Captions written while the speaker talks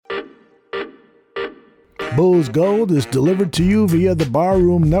Bulls Gold is delivered to you via the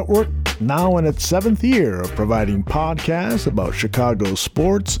Barroom Network, now in its 7th year of providing podcasts about Chicago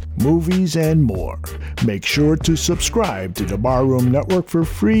sports, movies, and more. Make sure to subscribe to the Barroom Network for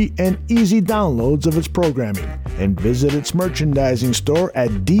free and easy downloads of its programming, and visit its merchandising store at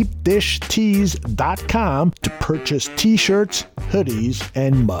deepdishtees.com to purchase t-shirts, hoodies,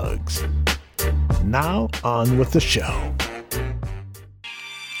 and mugs. Now, on with the show.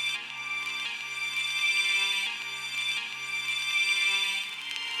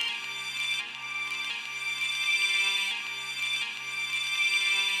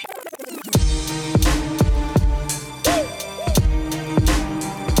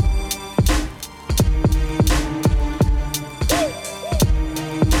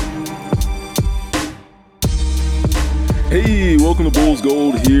 Hey, welcome to Bulls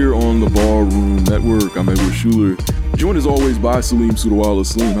Gold here on the Barroom Network. I'm Edward Schuler, joined as always by Salim Sudawala.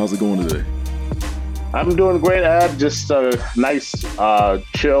 Salim, how's it going today? I'm doing great, Ed. Just a nice,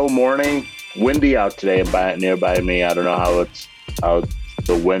 chill morning. Windy out today nearby me. I don't know how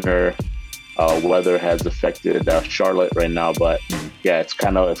the winter weather has affected Charlotte right now, but yeah, it's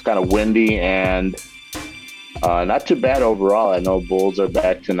kind of windy and not too bad overall. I know Bulls are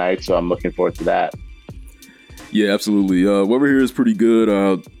back tonight, so I'm looking forward to that. Yeah, absolutely. Weather here is pretty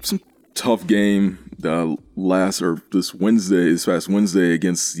good. Some tough game this past Wednesday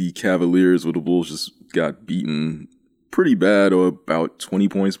against the Cavaliers, where the Bulls just got beaten pretty bad, or about 20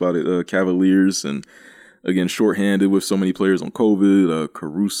 points by the Cavaliers. And again, shorthanded with so many players on COVID.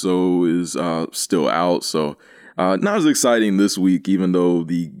 Caruso is still out, so not as exciting this week, even though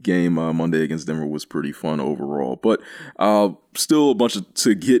the game Monday against Denver was pretty fun overall. But still a bunch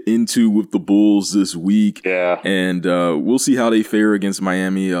to get into with the Bulls this week. Yeah. And we'll see how they fare against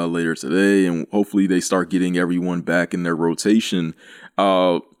Miami later today. And hopefully they start getting everyone back in their rotation.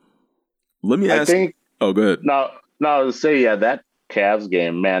 Let me ask. Oh, go ahead. No, to say, yeah, that Cavs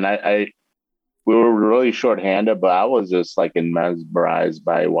game, man, we were really shorthanded, but I was just like mesmerized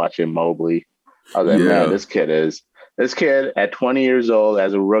by watching Mobley. I was like, man, this kid at 20 years old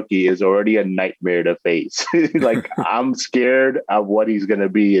as a rookie is already a nightmare to face. Like, I'm scared of what he's going to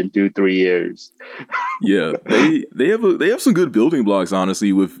be in 2-3 years. Yeah, they have some good building blocks,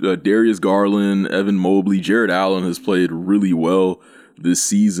 honestly, with Darius Garland, Evan Mobley. Jared Allen has played really well this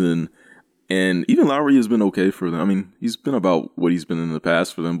season. And even Lowry has been okay for them. I mean, he's been about what he's been in the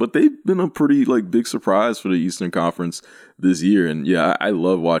past for them, but they've been a pretty big surprise for the Eastern Conference this year. And yeah, I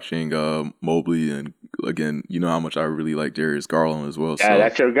love watching Mobley, and again, you know how much I really like Darius Garland as well. Yeah, so,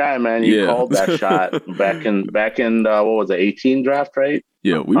 that's your guy, man. You called that shot back in what was it, 18 draft, right?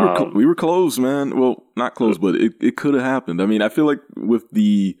 Yeah, we were close, man. Well, not close, but it could have happened. I mean, I feel like with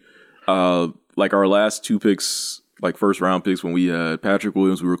the our last two picks, like first round picks, when we had Patrick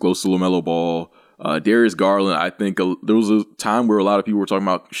Williams, we were close to LaMelo Ball. Darius Garland, I think there was a time where a lot of people were talking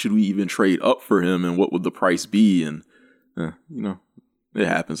about, should we even trade up for him and what would the price be? And, it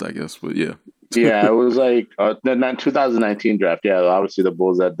happens, I guess. But yeah. Yeah, it was like the 2019 draft. Yeah, obviously the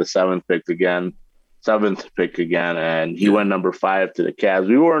Bulls had the 7th pick again, and he went number 5 to the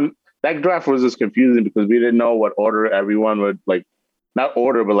Cavs. That draft was just confusing because we didn't know what order everyone would, not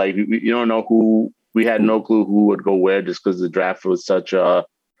order, but you don't know who. We had no clue who would go where, just because the draft was such a,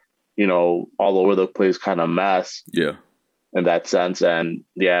 all over the place kind of mess. Yeah. In that sense. And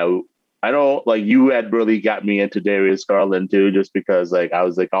yeah, I know you had really got me into Darius Garland too, just because I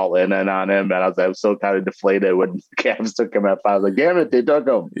was all in and on him. And I was so kind of deflated when the Cavs took him at 5. I was like, damn it, they took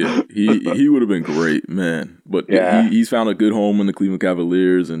him. Yeah, he would have been great, man. But yeah, he's found a good home in the Cleveland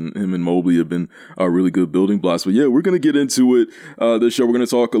Cavaliers, and him and Mobley have been really good building blocks. But yeah, we're going to get into it this show. We're going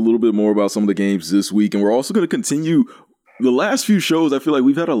to talk a little bit more about some of the games this week. And we're also going to continue. The last few shows, I feel like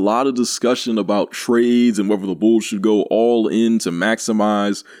we've had a lot of discussion about trades and whether the Bulls should go all in to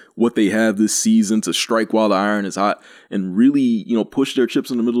maximize what they have this season, to strike while the iron is hot, and really, push their chips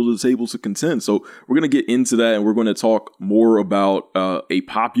in the middle of the table to contend. So we're going to get into that, and we're going to talk more about a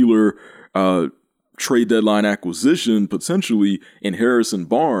popular trade deadline acquisition, potentially, in Harrison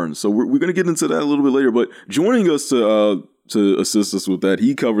Barnes. So we're going to get into that a little bit later. But joining us to assist us with that,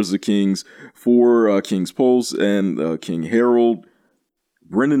 he covers the Kings for Kings Pulse and King Herald,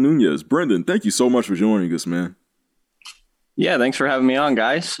 Brendan Nunez. Brendan, thank you so much for joining us, man. Yeah, thanks for having me on,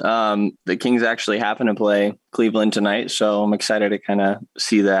 guys. The Kings actually happen to play Cleveland tonight, so I'm excited to kind of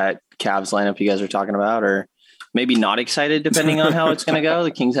see that Cavs lineup you guys are talking about, or maybe not excited, depending on how it's going to go.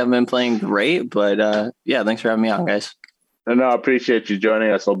 The Kings haven't been playing great, but yeah, thanks for having me on, guys. No, I appreciate you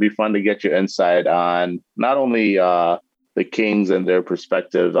joining us. It'll be fun to get your insight on not only the Kings and their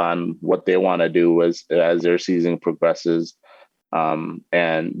perspective on what they want to do as their season progresses,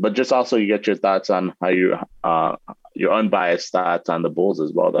 But just also you get your thoughts on how your unbiased thoughts on the Bulls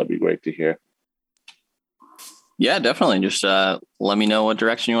as well. That'd be great to hear. Yeah, definitely. Just let me know what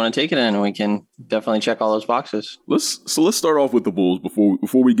direction you want to take it in, and we can definitely check all those boxes. Let's start off with the Bulls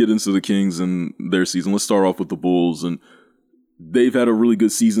before we get into the Kings and their season. Let's start off with the Bulls, and they've had a really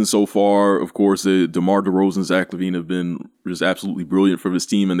good season so far. Of course, DeMar DeRozan, Zach LaVine have been just absolutely brilliant for this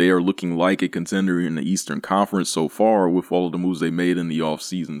team, and they are looking like a contender in the Eastern Conference so far with all of the moves they made in the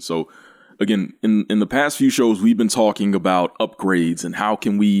offseason. So, again, in the past few shows, we've been talking about upgrades and how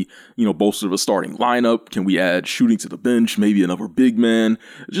can we, bolster the starting lineup? Can we add shooting to the bench? Maybe another big man?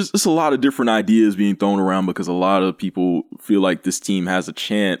 Just a lot of different ideas being thrown around because a lot of people feel like this team has a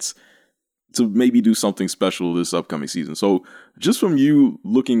chance to maybe do something special this upcoming season. So just from you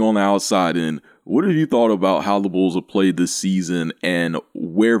looking on the outside in, what have you thought about how the Bulls have played this season and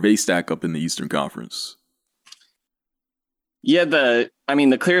where they stack up in the Eastern Conference? Yeah, the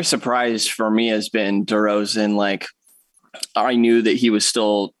clear surprise for me has been DeRozan. Like, I knew that he was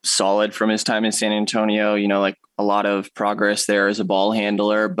still solid from his time in San Antonio, like a lot of progress there as a ball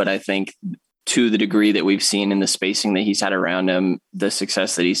handler, but I think to the degree that we've seen in the spacing that he's had around him, the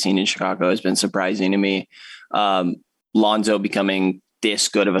success that he's seen in Chicago has been surprising to me. Lonzo becoming this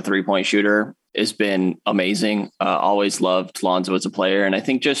good of a 3-point shooter has been amazing. Always loved Lonzo as a player. And I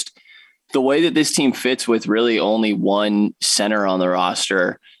think just the way that this team fits with really only one center on the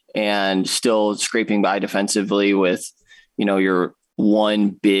roster and still scraping by defensively with, your one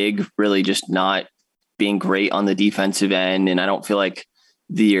big really just not being great on the defensive end. And I don't feel like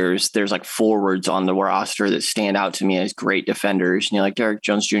there's like forwards on the roster that stand out to me as great defenders. Like Derek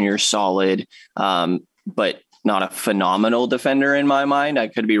Jones Jr. is solid, but not a phenomenal defender in my mind. I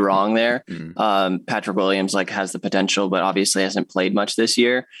could be wrong there. Patrick Williams has the potential, but obviously hasn't played much this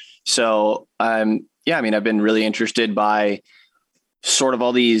year. So, I've been really interested by sort of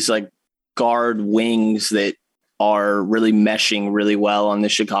all these guard wings that are really meshing really well on the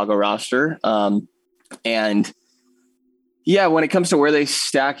Chicago roster. And yeah, when it comes to where they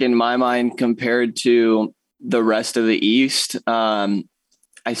stack in my mind compared to the rest of the East, I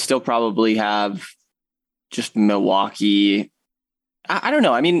still probably have just Milwaukee. I don't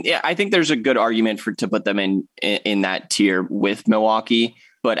know. I think there's a good argument to put them in that tier with Milwaukee,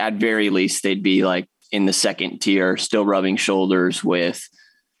 but at very least they'd be in the second tier, still rubbing shoulders with.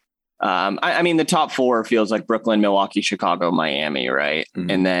 The top four feels like Brooklyn, Milwaukee, Chicago, Miami, right?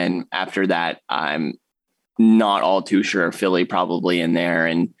 Mm-hmm. And then after that, I'm not all too sure Philly probably in there,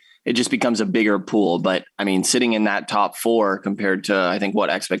 and it just becomes a bigger pool. But sitting in that top four compared to I think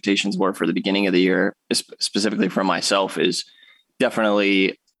what expectations were for the beginning of the year, specifically for myself, is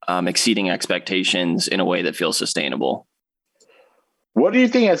definitely exceeding expectations in a way that feels sustainable. What do you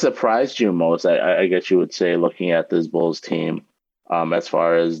think has surprised you most? I guess you would say, looking at this Bulls team, as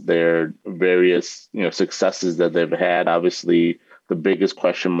far as their various successes that they've had. Obviously, the biggest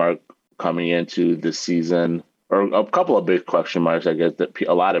question mark coming into this season, or a couple of big question marks, I guess, that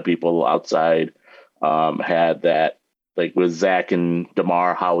a lot of people outside had, that with Zach and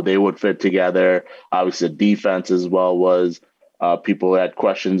DeMar, how they would fit together. Obviously, the defense as well was people had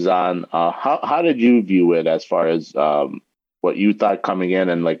questions on. How did you view it as far as what you thought coming in,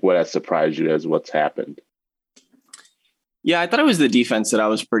 and what has surprised you as what's happened? Yeah, I thought it was the defense that I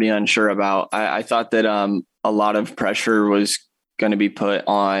was pretty unsure about. I thought that a lot of pressure was going to be put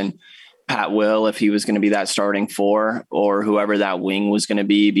on Pat Will if he was going to be that starting four, or whoever that wing was going to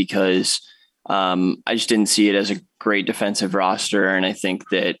be, because I just didn't see it as a great defensive roster. And I think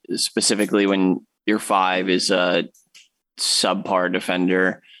that specifically when your five is a subpar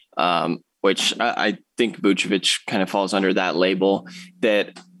defender, which I think Vucevic kind of falls under that label,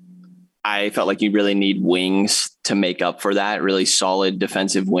 that I felt like you really need wings to make up for that, really solid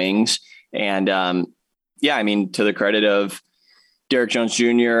defensive wings. And to the credit of Derek Jones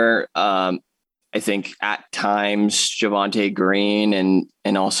Jr., I think at times Javonte Green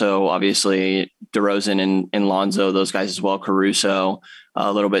and also obviously DeRozan and Lonzo, those guys as well, Caruso,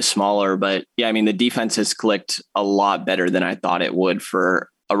 a little bit smaller. But yeah, the defense has clicked a lot better than I thought it would for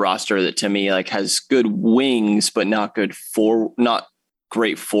a roster that to me has good wings, but not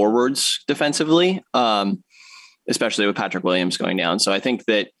great forwards defensively, especially with Patrick Williams going down. So I think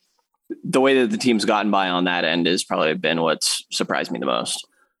that the way that the team's gotten by on that end has probably been what's surprised me the most.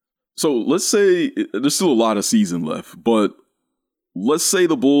 So let's say there's still a lot of season left, but let's say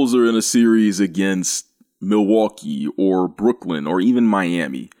the Bulls are in a series against Milwaukee or Brooklyn or even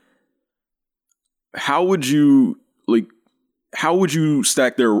Miami. How would you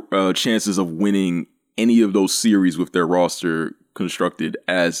stack their chances of winning any of those series with their roster constructed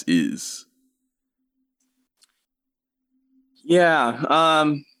as is?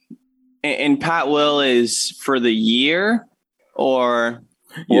 Yeah. And Pat Will is for the year, or?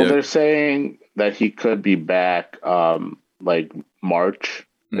 Well, they're saying that he could be back like March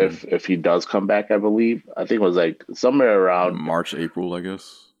if he does come back, I believe. I think it was like somewhere around March, April, I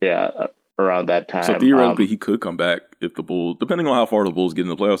guess. Yeah, around that time. So theoretically, he could come back if the Bulls, depending on how far the Bulls get in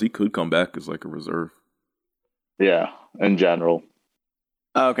the playoffs, he could come back as like a reserve. Yeah, in general.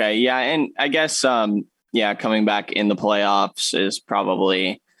 Okay, yeah, and I guess coming back in the playoffs is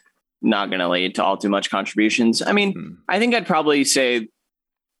probably not going to lead to all too much contributions. I mean, I think I'd probably say,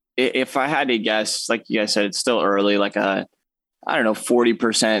 if I had to guess, like you guys said, it's still early, like 40%,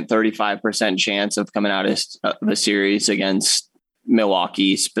 35% chance of coming out of the series against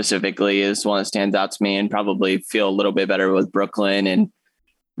Milwaukee specifically is one that stands out to me, and probably feel a little bit better with Brooklyn, and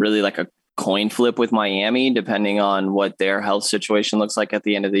really like a coin flip with Miami, depending on what their health situation looks like at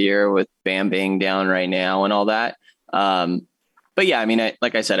the end of the year, with Bam being down right now and all that. But yeah, I mean,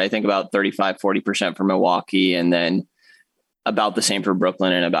 like I said, I think about 35-40% for Milwaukee, and then about the same for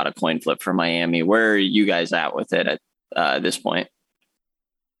Brooklyn, and about a coin flip for Miami. Where are you guys at with it at this point?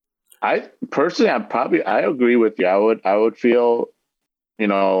 I personally, I agree with you. I would feel,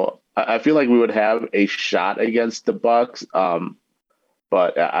 I feel like we would have a shot against the Bucks,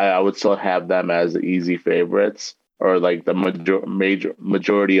 but I would still have them as the easy favorites, or like the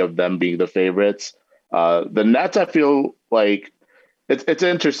majority of them being the favorites. The Nets, I feel like it's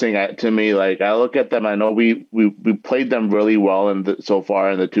interesting to me. Like, I look at them, I know we played them really well so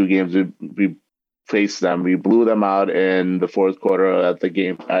far in the two games we faced them. We blew them out in the fourth quarter at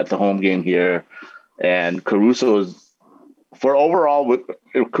the home game here, and Caruso with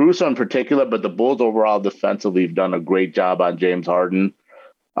Caruso in particular, but the Bulls overall defensively have done a great job on James Harden.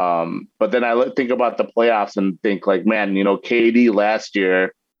 But then I think about the playoffs and think like, man, KD last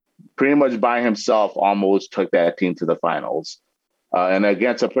year pretty much by himself almost took that team to the finals, and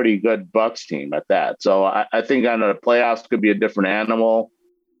against a pretty good Bucks team at that. So I think on the playoffs could be a different animal.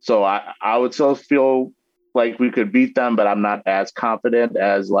 So I would still feel like we could beat them, but I'm not as confident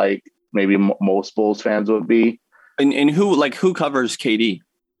as like maybe most Bulls fans would be. And who covers KD?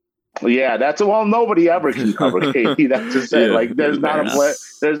 Yeah, nobody ever can cover KD. That's just it. Like, there's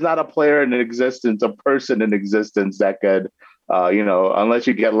not a player in existence, a person in existence that could, unless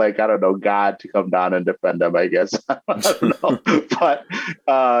you get like, I don't know, God to come down and defend him, I guess. I don't know. But,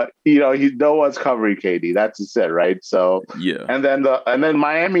 no one's covering KD. That's just it, right? So, yeah. And then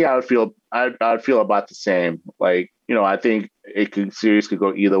Miami, I would feel about the same. Like, I think series could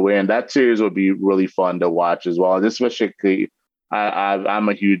go either way, and that series would be really fun to watch as well. And especially, I'm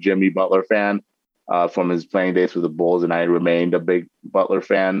a huge Jimmy Butler fan from his playing days with the Bulls, and I remained a big Butler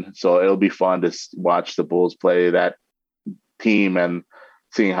fan. So it'll be fun to watch the Bulls play that team and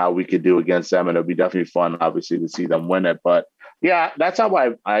seeing how we could do against them. And it'll be definitely fun, obviously, to see them win it. But yeah, that's how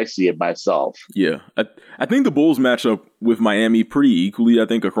I see it myself. Yeah, I think the Bulls match up with Miami pretty equally, I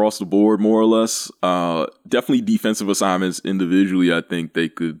think, across the board, more or less. Definitely defensive assignments individually, I think they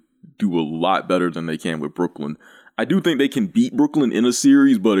could do a lot better than they can with Brooklyn. I do think they can beat Brooklyn in a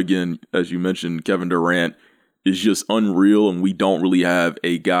series, but again, as you mentioned, Kevin Durant is just unreal, and we don't really have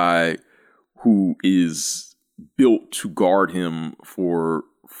a guy who is built to guard him for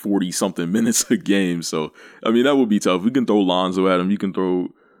 40-something minutes a game. So, I mean, that would be tough. We can throw Lonzo at him. You can throw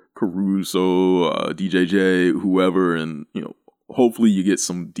Caruso, DJJ, whoever, and, hopefully you get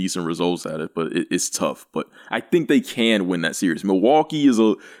some decent results at it, but it's tough. But I think they can win that series. Milwaukee is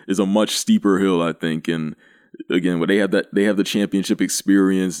a much steeper hill, I think, and again, they have the championship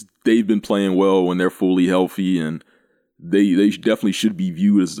experience. They've been playing well when they're fully healthy, and they definitely should be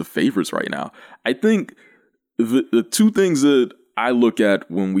viewed as the favorites right now. I think the two things that I look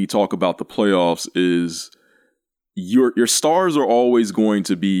at when we talk about the playoffs is your stars are always going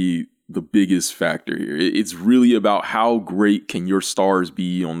to be the biggest factor here. It's really about how great can your stars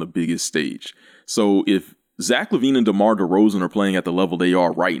be on the biggest stage. So if Zach LaVine and DeMar DeRozan are playing at the level they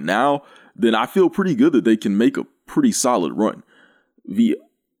are right now, then I feel pretty good that they can make a pretty solid run. The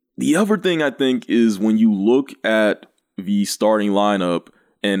other thing I think is when you look at the starting lineup,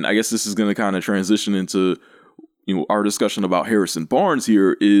 and I guess this is going to kind of transition into our discussion about Harrison Barnes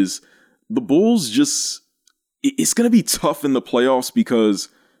here, is the Bulls it's going to be tough in the playoffs because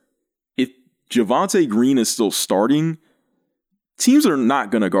if Javonte Green is still starting, teams are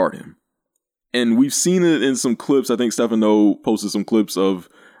not going to guard him. And we've seen it in some clips. I think Stephen O posted some clips of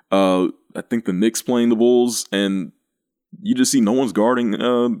I think the Knicks playing the Bulls, and you just see no one's guarding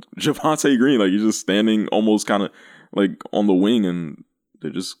Javonte Green. Like, you're just standing almost kind of like on the wing, and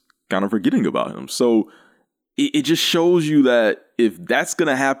they're just kind of forgetting about him. So it just shows you that if that's going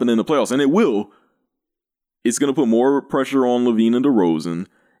to happen in the playoffs, and it will, it's going to put more pressure on LaVine and DeRozan,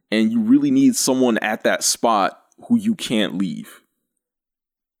 and you really need someone at that spot who you can't leave.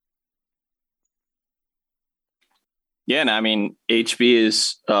 Yeah, and I mean,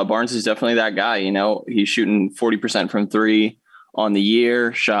 Barnes is definitely that guy. You know, he's shooting 40% from three on the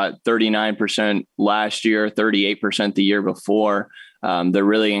year, shot 39% last year, 38% the year before. They're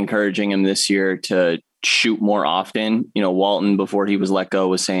really encouraging him this year to shoot more often. You know, Walton, before he was let go,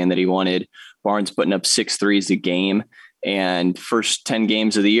 was saying that he wanted Barnes putting up 6 threes a game. And first 10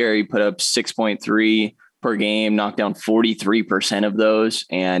 games of the year, he put up 6.3 per game, knocked down 43% of those,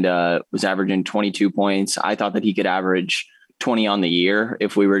 and was averaging 22 points. I thought that he could average 20 on the year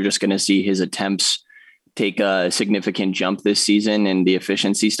if we were just going to see his attempts take a significant jump this season and the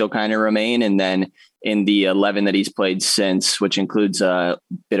efficiency still kind of remain. And then in the 11 that he's played since, which includes a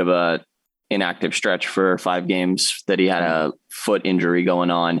bit of a inactive stretch for 5 games that he had a foot injury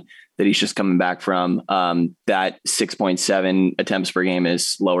going on that he's just coming back from, that 6.7 attempts per game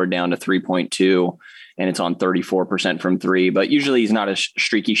is lowered down to 3.2. And it's on 34% from three, but usually he's not a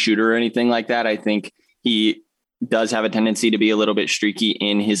streaky shooter or anything like that. I think he does have a tendency to be a little bit streaky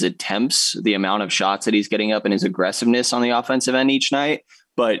in his attempts, the amount of shots that he's getting up and his aggressiveness on the offensive end each night.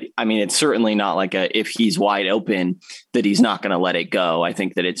 But I mean, it's certainly not like if he's wide open that he's not going to let it go. I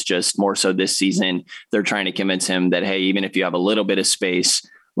think that it's just more so this season, they're trying to convince him that, hey, even if you have a little bit of space,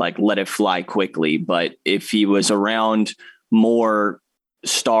 like let it fly quickly. But if he was around more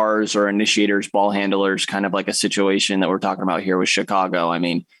stars or initiators, ball handlers, kind of like a situation that we're talking about here with Chicago, I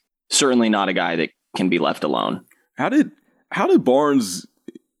mean, certainly not a guy that can be left alone. How did Barnes,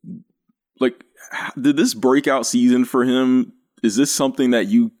 did this breakout season for him, is this something that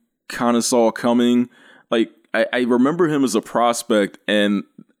you kind of saw coming? Like, I remember him as a prospect, and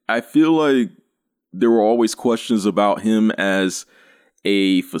I feel like there were always questions about him as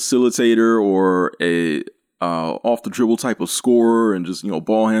a facilitator or a off the dribble type of scorer and just,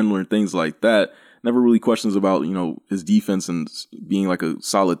 ball handler and things like that. Never really questions about, his defense and being like a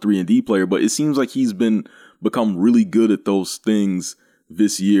solid 3-and-D player, but it seems like he's become really good at those things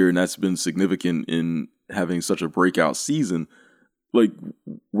this year. And that's been significant in having such a breakout season. Like,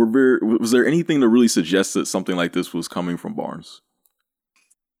 was there anything to really suggest that something like this was coming from Barnes?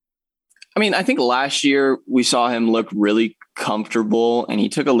 I mean, I think last year we saw him look really comfortable, and he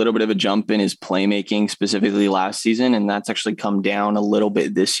took a little bit of a jump in his playmaking, specifically last season, and that's actually come down a little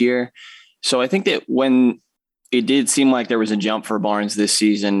bit this year. So I think that when it did seem like there was a jump for Barnes this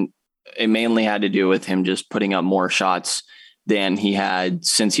season, it mainly had to do with him just putting up more shots than he had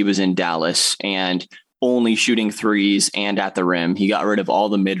since he was in Dallas and only shooting threes and at the rim. He got rid of all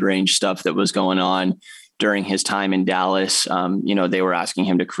the mid-range stuff that was going on during his time in Dallas. They were asking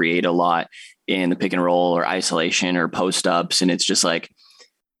him to create a lot in the pick and roll or isolation or post ups. And it's just like,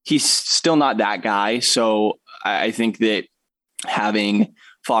 he's still not that guy. So I think that having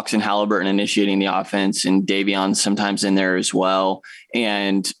Fox and Halliburton initiating the offense and Davion sometimes in there as well,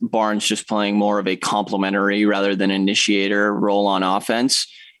 and Barnes just playing more of a complementary rather than initiator role on offense,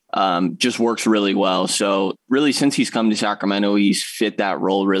 just works really well. So really, since he's come to Sacramento, he's fit that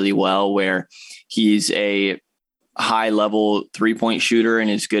role really well, where he's a high level 3-point shooter and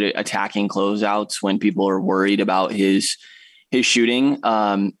is good at attacking closeouts when people are worried about his shooting.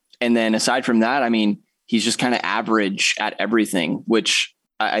 And then aside from that, I mean, he's just kind of average at everything, which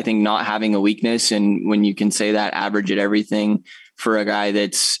I think not having a weakness. And when you can say that average at everything for a guy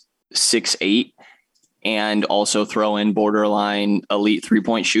that's 6'8" and also throw in borderline elite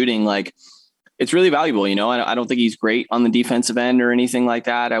 3-point shooting, like, it's really valuable. I don't think he's great on the defensive end or anything like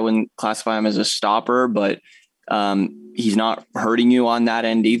that. I wouldn't classify him as a stopper, but he's not hurting you on that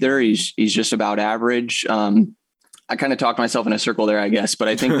end either. He's just about average. I kind of talked myself in a circle there, I guess, but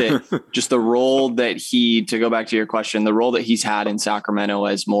I think that just the role that to go back to your question, the role that he's had in Sacramento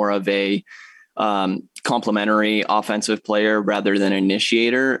as more of a complementary offensive player rather than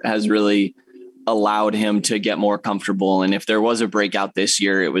initiator has really allowed him to get more comfortable. And if there was a breakout this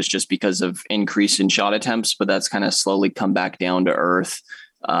year, it was just because of increase in shot attempts, but that's kind of slowly come back down to earth.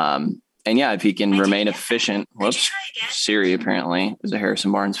 And yeah, if he can remain efficient, Siri apparently is a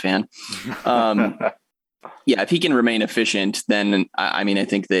Harrison Barnes fan. Yeah, if he can remain efficient, then I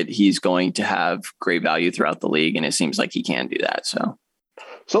think that he's going to have great value throughout the league, and it seems like he can do that. So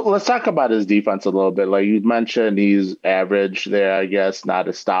let's talk about his defense a little bit. Like you mentioned, he's average there, I guess, not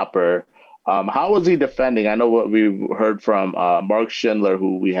a stopper. How was he defending? I know what we heard from Mark Schindler,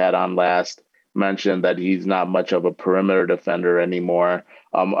 who we had on last, mentioned that he's not much of a perimeter defender anymore.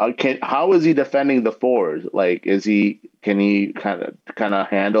 How is he defending the fours? Like, can he kind of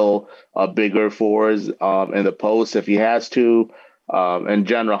handle bigger fours in the post if he has to? In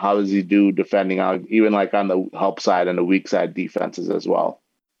general, how does he do defending out, even like on the help side and the weak side defenses as well?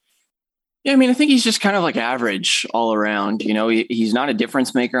 Yeah, I mean, I think he's just kind of like average all around. You know, he's not a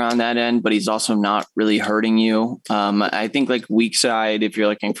difference maker on that end, but he's also not really hurting you. I think like weak side, if you're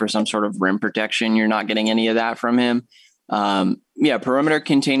looking for some sort of rim protection, you're not getting any of that from him. Perimeter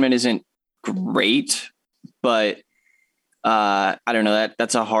containment isn't great, but I don't know,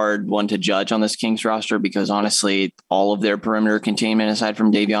 that's a hard one to judge on this Kings roster because honestly, all of their perimeter containment aside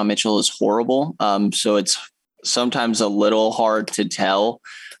from Davion Mitchell is horrible. So it's sometimes a little hard to tell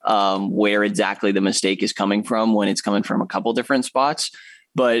where exactly the mistake is coming from when it's coming from a couple different spots.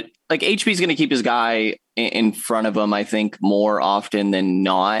 But like HB is going to keep his guy in front of him, I think, more often than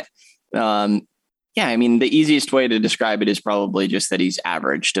not. I mean, the easiest way to describe it is probably just that he's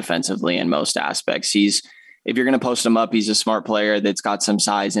average defensively in most aspects. If you're going to post him up, he's a smart player that's got some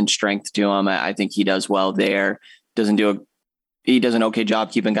size and strength to him. I think he does well there. He does an okay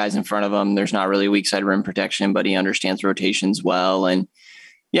job keeping guys in front of him. There's not really weak side rim protection, but he understands rotations well. And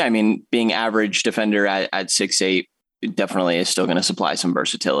yeah, I mean, being average defender at 6'8" definitely is still going to supply some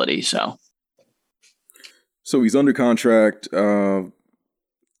versatility. So he's under contract through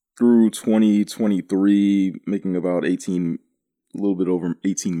 2023, making about a little bit over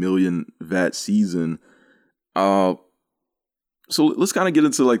 18 million that season. So let's kind of get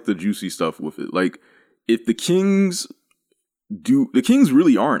into like the juicy stuff with it. Like if the Kings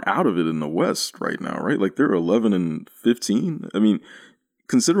really aren't out of it in the West right now, right? Like they're 11-15. I mean,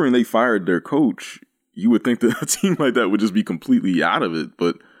 considering they fired their coach, you would think that a team like that would just be completely out of it.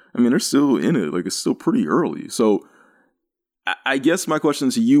 But I mean, they're still in it. Like it's still pretty early. So I guess my question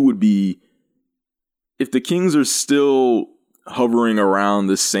to you would be, if the Kings are still hovering around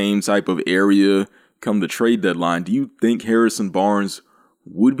the same type of area come the trade deadline, do you think Harrison Barnes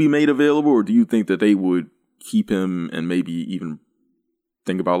would be made available, or do you think that they would keep him and maybe even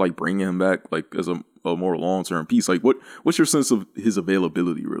think about like bringing him back like as a more long-term piece? Like what's your sense of his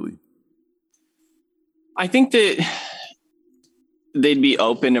availability really? I think that they'd be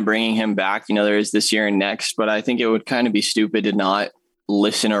open to bringing him back. You know, there is this year and next, but I think it would kind of be stupid to not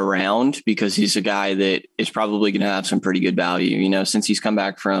listen around because he's a guy that is probably going to have some pretty good value. You know, since he's come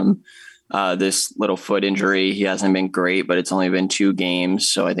back from this little foot injury, he hasn't been great, but it's only been 2 games.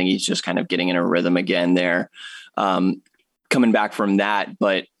 So I think he's just kind of getting in a rhythm again there, coming back from that.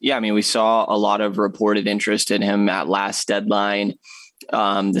 But yeah, I mean, we saw a lot of reported interest in him at last deadline.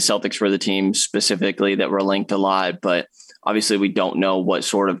 The Celtics were the team specifically that were linked a lot, but obviously we don't know what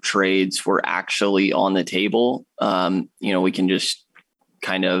sort of trades were actually on the table. We can just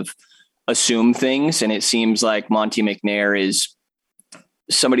kind of assume things. And it seems like Monte McNair is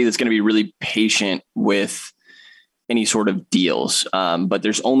somebody that's going to be really patient with any sort of deals. But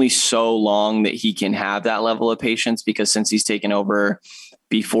there's only so long that he can have that level of patience, because since he's taken over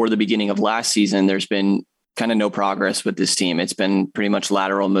before the beginning of last season, there's been kind of no progress with this team. It's been pretty much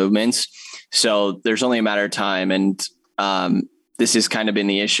lateral movements. So there's only a matter of time. And this has kind of been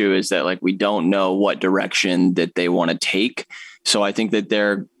the issue, is that like, we don't know what direction that they want to take. So I think that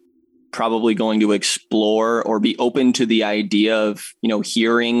they're probably going to explore or be open to the idea of,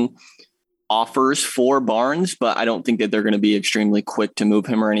 hearing offers for Barnes, but I don't think that they're going to be extremely quick to move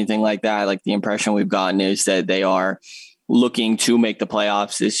him or anything like that. Like the impression we've gotten is that they are looking to make the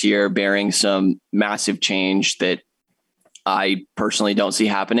playoffs this year, bearing some massive change that I personally don't see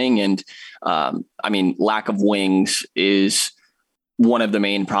happening. And lack of wings is one of the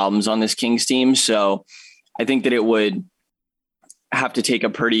main problems on this Kings team. So I think that it would have to take a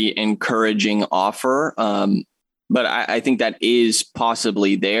pretty encouraging offer. But I think that is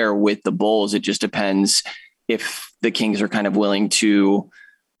possibly there with the Bulls. It just depends if the Kings are kind of willing to,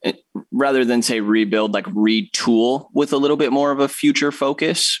 rather than say rebuild, like retool with a little bit more of a future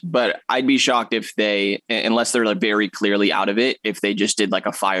focus. But I'd be shocked if they, unless they're like very clearly out of it, if they just did like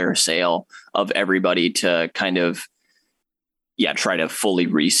a fire sale of everybody to kind of, try to fully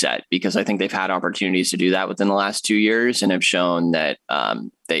reset, because I think they've had opportunities to do that within the last 2 years and have shown that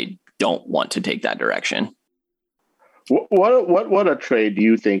they don't want to take that direction. What a trade do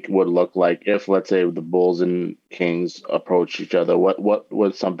you think would look like if, let's say, the Bulls and Kings approach each other? What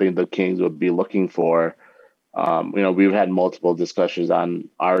was something the Kings would be looking for? We've had multiple discussions on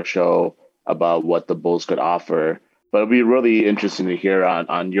our show about what the Bulls could offer, but it'd be really interesting to hear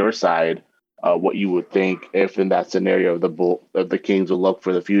on your side what you would think if in that scenario the Kings will look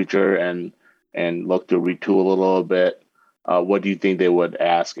for the future and look to retool a little bit. What do you think they would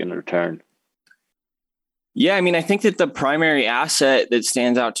ask in return? Yeah, I mean, I think that the primary asset that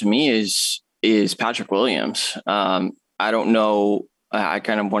stands out to me is Patrick Williams. I don't know. I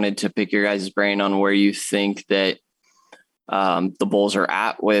kind of wanted to pick your guys' brain on where you think that the Bulls are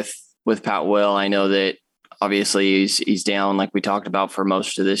at with Pat Will. I know that obviously he's down, like we talked about, for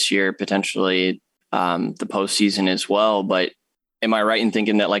most of this year, potentially the postseason as well. But am I right in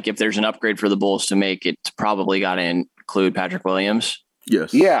thinking that, like, if there's an upgrade for the Bulls to make, it's probably got to include Patrick Williams?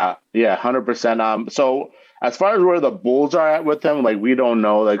 Yes. Yeah, 100%. So as far as where the Bulls are at with him, like, we don't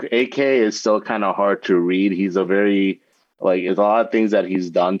know. Like, AK is still kind of hard to read. He's a very, like, a lot of things that he's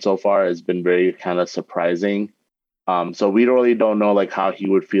done so far has been very kind of surprising. So we really don't know, like, how he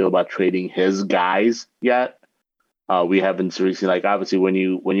would feel about trading his guys yet. We haven't seriously, like, obviously when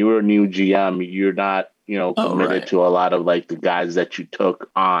you were a new GM, you're not, committed to a lot of, like, the guys that you took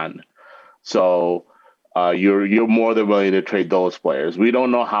on. So you're more than willing to trade those players. We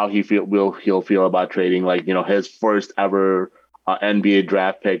don't know how he'll feel about trading, like, his first ever NBA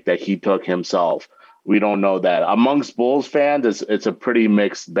draft pick that he took himself. We don't know that. Amongst Bulls fans, it's a pretty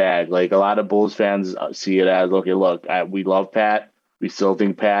mixed bag. Like, a lot of Bulls fans see it as, okay, look, we love Pat. We still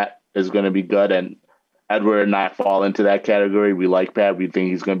think Pat is going to be good, and Edward and I fall into that category. We like Pat. We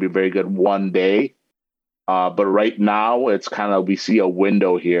think he's going to be very good one day. But right now, it's kind of, we see a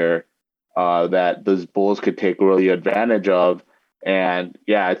window here that those Bulls could take really advantage of. And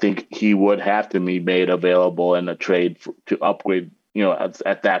yeah, I think he would have to be made available in a trade to upgrade,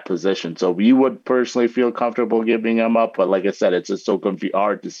 at that position. So we would personally feel comfortable giving him up. But like I said, it's just so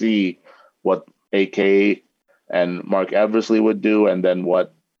hard to see what AK and Mark Eversley would do. And then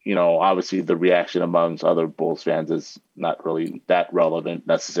what, obviously the reaction amongst other Bulls fans is not really that relevant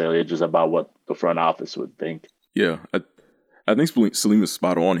necessarily. It's just about what the front office would think. Yeah, I think Salim is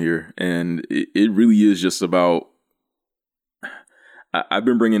spot on here. And it really is just about, I've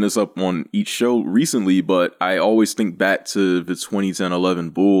been bringing this up on each show recently, but I always think back to the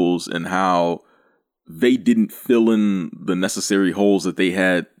 2010-11 Bulls and how they didn't fill in the necessary holes that they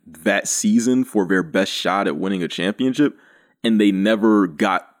had that season for their best shot at winning a championship, and they never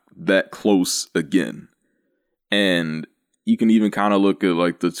got that close again. And you can even kind of look at,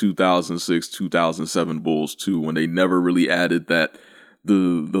 like, the 2006-2007 Bulls too, when they never really added that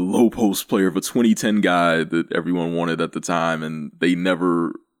the low post player, the 2010 guy that everyone wanted at the time, and they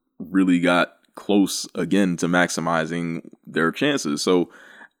never really got close again to maximizing their chances. So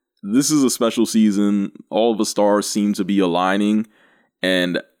this is a special season. All of the stars seem to be aligning,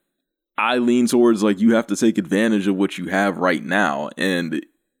 and I lean towards, like, you have to take advantage of what you have right now. And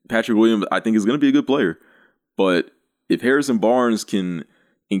Patrick Williams, I think, is going to be a good player. But if Harrison Barnes can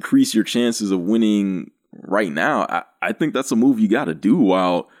increase your chances of winning right now, I think that's a move you got to do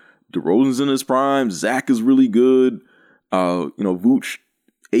while DeRozan's in his prime. Zach is really good. Vooch,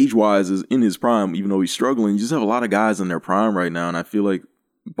 age-wise, is in his prime, even though he's struggling. You just have a lot of guys in their prime right now, and I feel like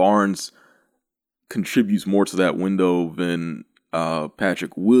Barnes contributes more to that window than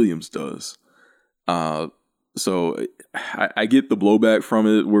Patrick Williams does. So I get the blowback from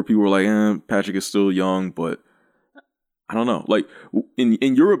it where people are like, Patrick is still young, but I don't know. Like,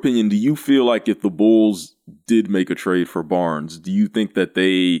 in your opinion, do you feel like if the Bulls did make a trade for Barnes, do you think that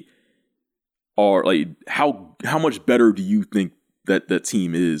they are, like, how much better do you think that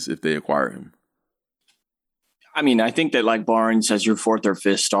team is if they acquire him? I mean, I think that, like, Barnes as your fourth or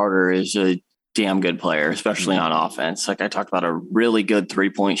fifth starter is a damn good player, especially on offense. Like I talked about, a really good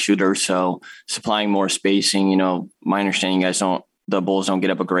 3-point shooter. So supplying more spacing, my understanding, the Bulls don't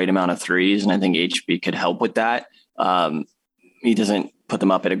get up a great amount of threes. And I think HB could help with that. He doesn't put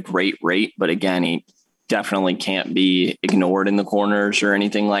them up at a great rate, but again, he definitely can't be ignored in the corners or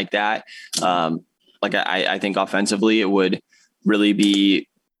anything like that. I think offensively, it would really be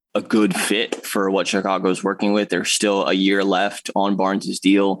a good fit for what Chicago's working with. There's still a year left on Barnes's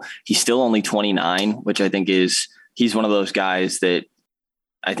deal. He's still only 29, which I think he's one of those guys that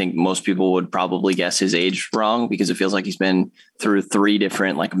I think most people would probably guess his age wrong, because it feels like he's been through 3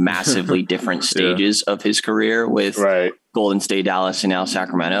 different, like, massively different stages of his career with Golden State, Dallas, and now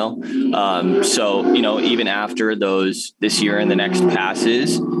Sacramento. So, even after this year and the next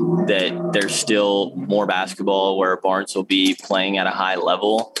passes, that there's still more basketball where Barnes will be playing at a high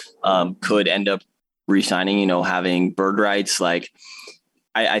level, could end up re-signing, having bird rights. Like,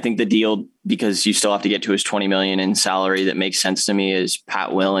 I think the deal, because you still have to get to his $20 million in salary, that makes sense to me is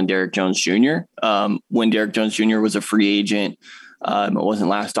Pat Will and Derrick Jones Jr. When Derrick Jones Jr. was a free agent, it wasn't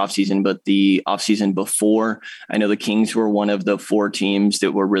last offseason, but the offseason before, I know the Kings were one of the 4 teams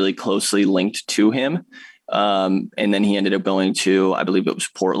that were really closely linked to him. And then he ended up going to, I believe it was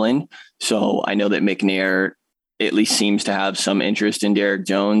Portland. So I know that McNair at least seems to have some interest in Derrick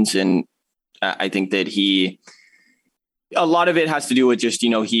Jones. And I think that a lot of it has to do with just,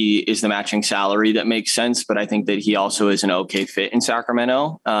 he is the matching salary that makes sense, but I think that he also is an okay fit in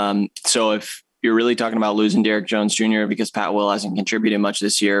Sacramento. So if you're really talking about losing Derek Jones Jr. because Pat Will hasn't contributed much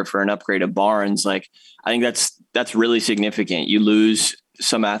this year for an upgrade of Barnes. Like, I think that's really significant. You lose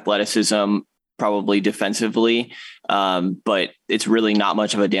some athleticism, probably defensively, but it's really not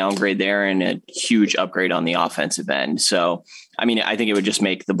much of a downgrade there and a huge upgrade on the offensive end. So, I mean, I think it would just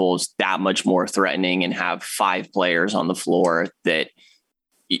make the Bulls that much more threatening and have 5 players on the floor that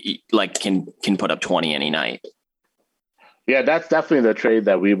like can put up 20 any night. Yeah, that's definitely the trade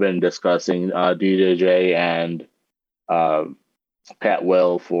that we've been discussing, DJJ and Pat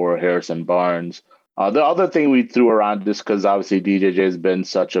Will for Harrison Barnes. The other thing we threw around, just because obviously DJJ has been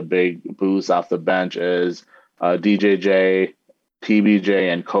such a big boost off the bench, is DJJ,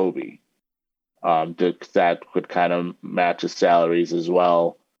 TBJ, and Kobe. That could kind of match his salaries as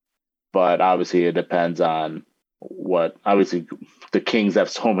well. But obviously it depends on obviously the Kings have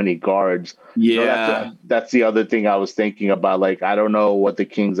so many guards. Yeah. That's the other thing I was thinking about. Like, I don't know what the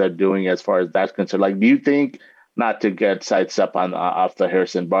Kings are doing as far as that's concerned. Like, do you think, not to get sidestep on off the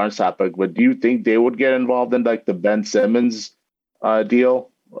Harrison Barnes topic, but do you think they would get involved in like the Ben Simmons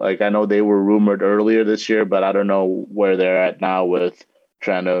deal? Like, I know they were rumored earlier this year, but I don't know where they're at now with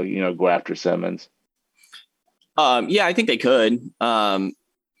trying to, go after Simmons. Yeah, I think they could.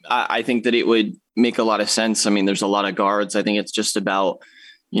 I think that it would make a lot of sense. I mean, there's a lot of guards. I think it's just about,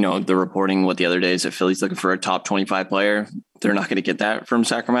 the reporting the other day is that Philly's looking for a top 25 player. They're not going to get that from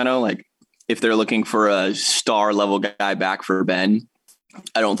Sacramento. Like, if they're looking for a star level guy back for Ben,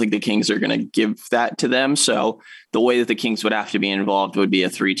 I don't think the Kings are going to give that to them. So the way that the Kings would have to be involved would be a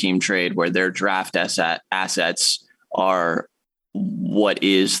 3-team trade where their draft assets are what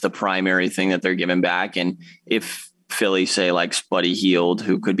is the primary thing that they're giving back. And if Philly, say, like Buddy Hield,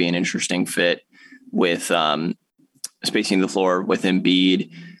 who could be an interesting fit with spacing the floor with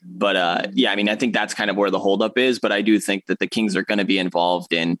Embiid. But yeah, I mean, I think that's kind of where the holdup is. But I do think that the Kings are going to be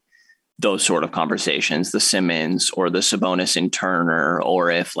involved in those sort of conversations, the Simmons or the Sabonis and Turner, or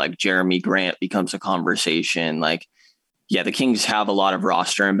if like Jeremy Grant becomes a conversation. Like, yeah, the Kings have a lot of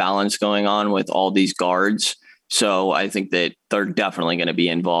roster imbalance going on with all these guards. So I think that they're definitely going to be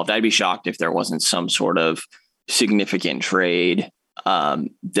involved. I'd be shocked if there wasn't some sort of significant trade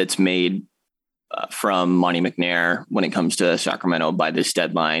that's made from Monty McNair when it comes to Sacramento by this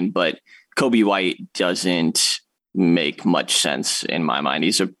deadline. But Kobe White doesn't make much sense in my mind.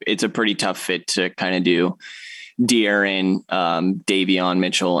 It's a pretty tough fit to kind of do De'Aaron, Davion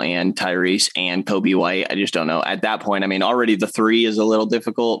Mitchell, and Tyrese and Kobe White. I just don't know at that point. I mean, already the 3 is a little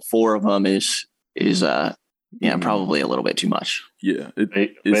difficult. 4 of them is probably a little bit too much. Yeah.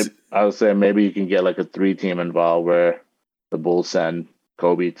 I would say maybe you can get like a 3-team involved where the Bulls send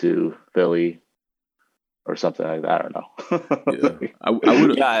Kobe to Philly or something like that. I don't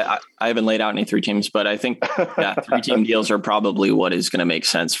know. Yeah, I haven't laid out any 3 teams, but I think 3-team deals are probably what is going to make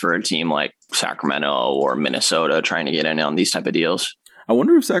sense for a team like Sacramento or Minnesota trying to get in on these type of deals. I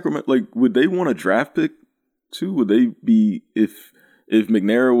wonder if Sacramento, like, would they want a draft pick too? Would they be, if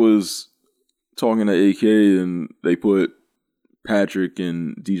McNair was talking to AK and they put Patrick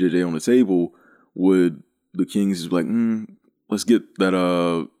and DJJ on the table, would the Kings be like, let's get that,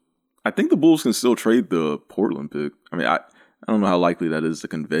 I think the Bulls can still trade the Portland pick. I mean, I don't know how likely that is to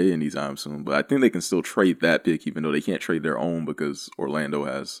convey anytime soon, but I think they can still trade that pick, even though they can't trade their own because Orlando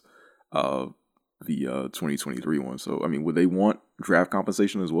has the 2023 one. So, I mean, would they want draft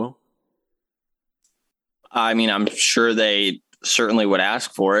compensation as well? I mean, I'm sure they certainly would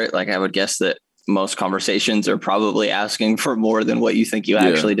ask for it. Like, I would guess that most conversations are probably asking for more than what you think you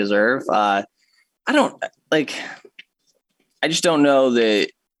actually deserve. I just don't know that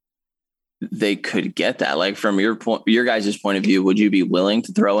they could get that. Like, from your guys' point of view, would you be willing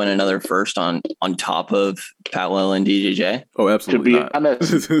to throw in another first on top of Pat Will and DJJ? Oh, absolutely. To be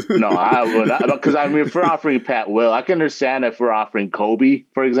honest, no, I would, because I mean, if we're offering Pat Will, I can understand if we're offering Kobe,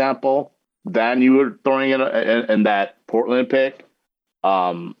 for example, then you were throwing in that Portland pick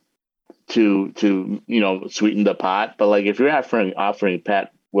to sweeten the pot. But like, if you're offering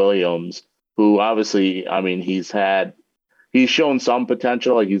Pat Williams, who obviously, I mean, he's shown some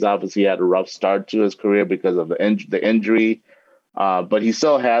potential. Like, he's obviously had a rough start to his career because of the injury, but he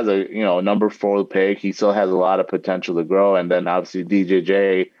still has a number 4 pick. He still has a lot of potential to grow. And then obviously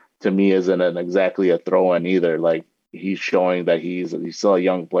DJJ to me isn't exactly a throw-in either. Like, he's showing that he's still a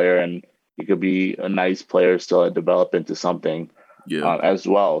young player and he could be a nice player still to develop into something as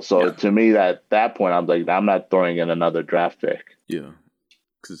well. So to me, at that point, I'm like, I'm not throwing in another draft pick. Yeah,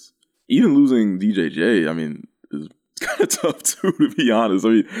 because even losing DJJ, I mean, is kind of tough too, to be honest. I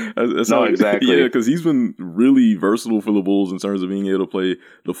mean, that's no, exactly. Yeah, because he's been really versatile for the Bulls in terms of being able to play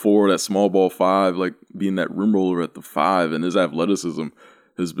the 4, that small ball 5, like being that rim roller at the 5, and his athleticism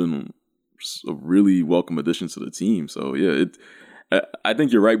has been just a really welcome addition to the team. So yeah, I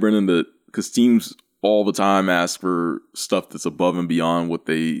think you're right, Brendan, because teams all the time ask for stuff that's above and beyond what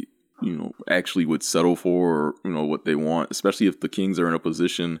they, actually would settle for, or, what they want, especially if the Kings are in a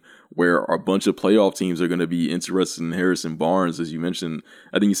position where a bunch of playoff teams are going to be interested in Harrison Barnes. As you mentioned,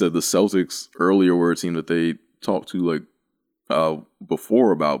 I think you said the Celtics earlier were a team that they talked to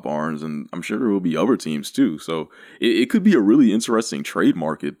before about Barnes, and I'm sure there will be other teams too. So it could be a really interesting trade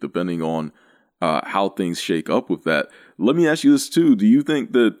market depending on how things shake up with that. Let me ask you this too. Do you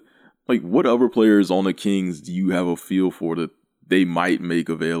think that, what other players on the Kings do you have a feel for that they might make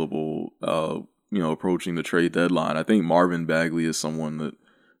available, approaching the trade deadline? I think Marvin Bagley is someone that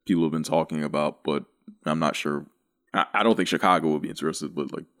people have been talking about, but I'm not sure. I don't think Chicago would be interested, but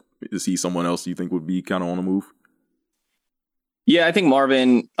is he someone else you think would be kind of on the move? Yeah, I think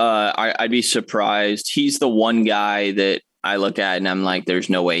Marvin, I'd be surprised. He's the one guy that I look at and I'm like, there's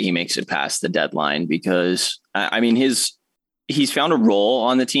no way he makes it past the deadline because he's found a role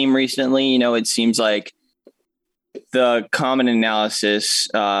on the team recently. It seems like the common analysis,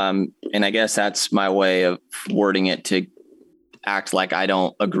 and I guess that's my way of wording it to act like I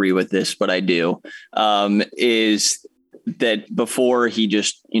don't agree with this, but I do, is that before he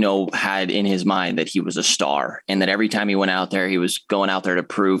just, had in his mind that he was a star and that every time he went out there, he was going out there to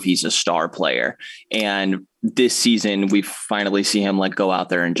prove he's a star player. And this season, we finally see him go out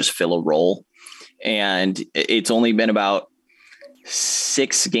there and just fill a role. And it's only been about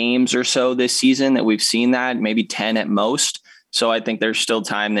 6 games or so this season that we've seen that, maybe 10 at most. So I think there's still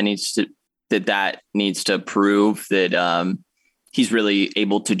time that needs to prove that he's really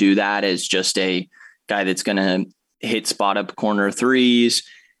able to do that as just a guy that's going to hit spot up corner threes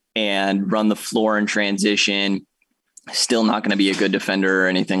and run the floor in transition. Still not going to be a good defender or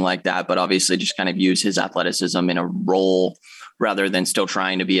anything like that, but obviously just kind of use his athleticism in a role rather than still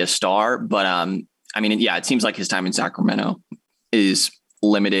trying to be a star. But it seems like his time in Sacramento is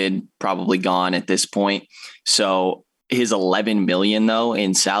limited, probably gone at this point. So his $11 million though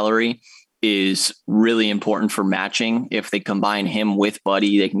in salary is really important for matching. If they combine him with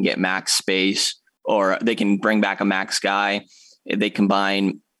Buddy, they can get max space, or they can bring back a max guy. If they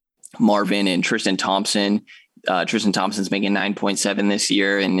combine Marvin and Tristan Thompson, Tristan Thompson's making 9.7 this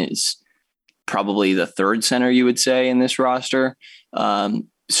year and is probably the third center you would say in this roster.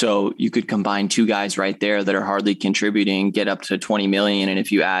 So you could combine 2 guys right there that are hardly contributing, get up to 20 million. And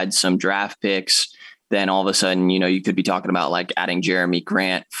if you add some draft picks, then all of a sudden, you could be talking about adding Jeremy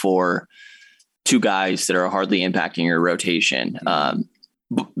Grant for 2 guys that are hardly impacting your rotation.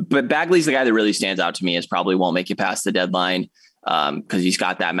 But Bagley's the guy that really stands out to me as probably won't make it past the deadline because he's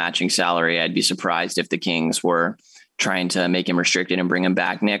got that matching salary. I'd be surprised if the Kings were trying to make him restricted and bring him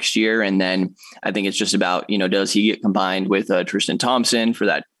back next year. And then I think it's just about, does he get combined with Tristan Thompson for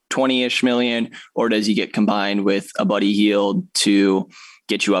that 20-ish million, or does he get combined with a Buddy Hield to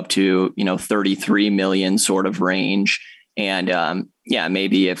get you up to, 33 million sort of range. And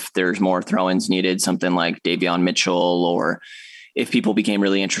maybe if there's more throw-ins needed, something like Davion Mitchell, or if people became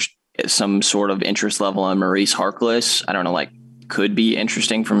really interested, some sort of interest level on Maurice Harkless, I don't know, could be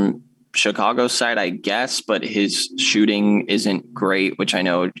interesting from Chicago's side, I guess, but his shooting isn't great, which I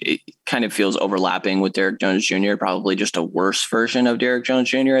know it kind of feels overlapping with Derrick Jones Jr., probably just a worse version of Derrick Jones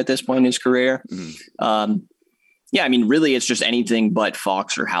Jr. at this point in his career. Mm-hmm. Really it's just anything but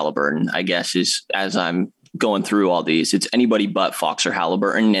Fox or Halliburton, I guess, is as I'm going through all these, it's anybody but Fox or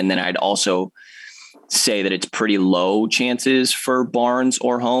Halliburton. And then I'd also say that it's pretty low chances for Barnes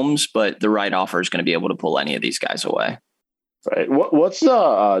or Holmes, but the right offer is going to be able to pull any of these guys away. Right. What's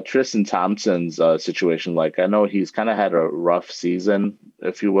Tristan Thompson's situation like? I know he's kind of had a rough season,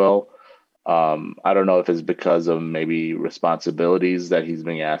 if you will. I don't know if it's because of maybe responsibilities that he's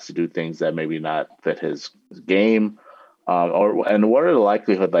being asked to do things that maybe not fit his game. And what are the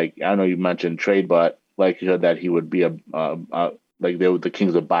likelihood, I know you mentioned trade, but likelihood that he would be the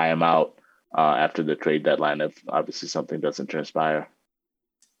Kings would buy him out after the trade deadline if obviously something doesn't transpire.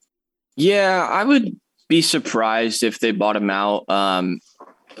 Yeah, I would be surprised if they bought him out.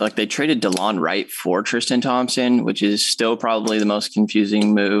 They traded DeLon Wright for Tristan Thompson, which is still probably the most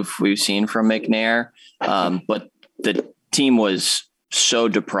confusing move we've seen from McNair. But the team was so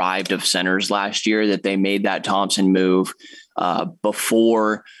deprived of centers last year that they made that Thompson move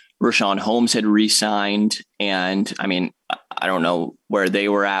before Richaun Holmes had re-signed. And I don't know where they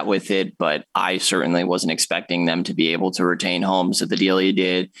were at with it, but I certainly wasn't expecting them to be able to retain Holmes at the deal he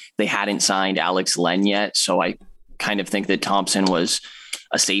did. They hadn't signed Alex Len yet. So I kind of think that Thompson was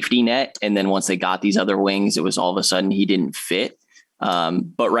a safety net. And then once they got these other wings, it was all of a sudden he didn't fit.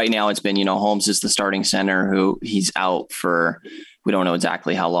 But right now it's been, Holmes is the starting center who he's out for we don't know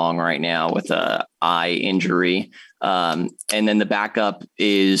exactly how long right now with a eye injury. And then the backup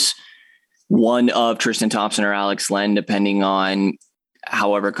is one of Tristan Thompson or Alex Len, depending on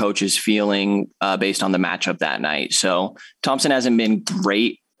however coach is feeling based on the matchup that night. So Thompson hasn't been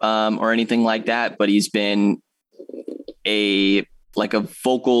great or anything like that, but he's been a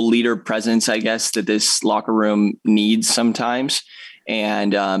vocal leader presence, I guess, that this locker room needs sometimes.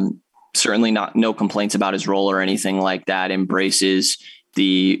 And certainly no complaints about his role or anything like that. Embraces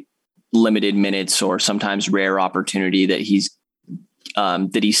the limited minutes or sometimes rare opportunity that he's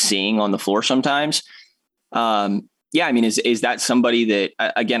seeing on the floor sometimes. Yeah, I mean, is that somebody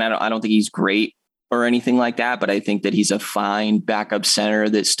that, again, I don't think he's great or anything like that, but I think that he's a fine backup center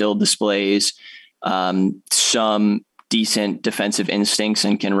that still displays some decent defensive instincts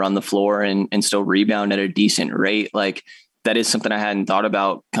and can run the floor and still rebound at a decent rate. Like, that is something I hadn't thought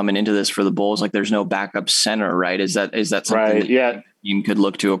about coming into this for the Bulls. Like, there's no backup center, right? Is that something right? That you could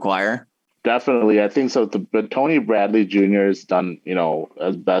look to acquire? Definitely. I think so. But Tony Bradley Jr. has done,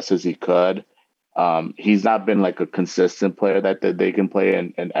 as best as he could. He's not been like a consistent player that they can play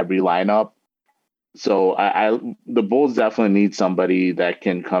in every lineup. So the Bulls definitely need somebody that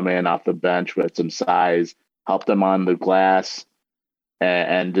can come in off the bench with some size, help them on the glass,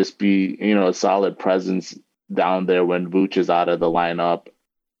 and just be, a solid presence down there when Vooch is out of the lineup.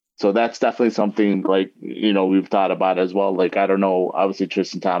 So that's definitely something like, we've thought about as well. Like, I don't know, obviously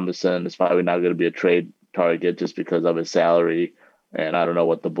Tristan Thompson is probably not going to be a trade target just because of his salary. And I don't know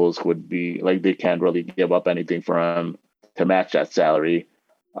what the Bulls would be like. They can't really give up anything for him to match that salary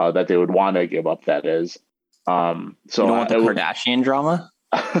that they would want to give up. That is. So you don't want the Kardashian drama?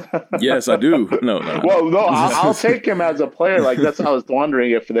 Yes, I do. No. Well, no, I'll take him as a player. Like, that's what I was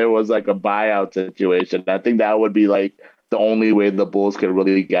wondering if there was like a buyout situation. I think that would be like the only way the Bulls could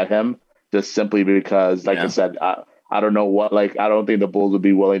really get him, just simply because, like I said, I don't know what, like, I don't think the Bulls would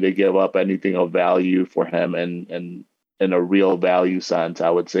be willing to give up anything of value for him and in a real value sense, I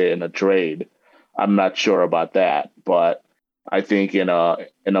would say, in a trade. I'm not sure about that, but I think in a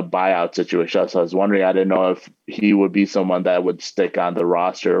buyout situation, so I was wondering, I didn't know if he would be someone that would stick on the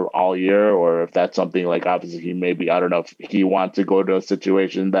roster all year, or if that's something like, obviously he maybe, I don't know if he wants to go to a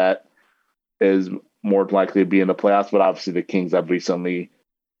situation that is more likely to be in the playoffs, but obviously the Kings have recently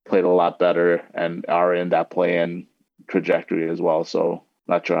played a lot better and are in that play-in trajectory as well. So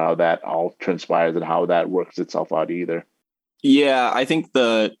not sure how that all transpires and how that works itself out either. Yeah, I think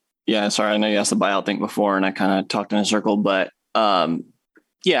sorry, I know you asked the buyout thing before and I kind of talked in a circle, but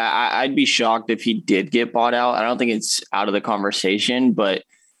I'd be shocked if he did get bought out. I don't think it's out of the conversation, but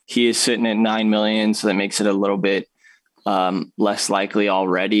he is sitting at $9 million. So that makes it a little bit less likely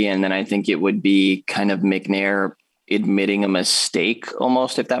already. And then I think it would be kind of McNair admitting a mistake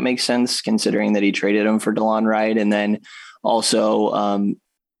almost, if that makes sense, considering that he traded him for DeLon Wright. And then also,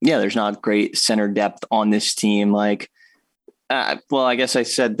 there's not great center depth on this team. Like, I guess I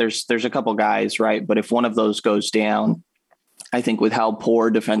said there's a couple guys, right? But if one of those goes down, I think with how poor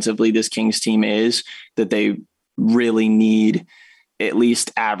defensively this Kings team is, that they really need at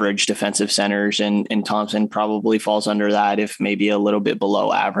least average defensive centers, and Thompson probably falls under that, if maybe a little bit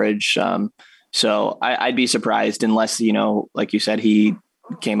below average. So I'd be surprised unless, like you said, he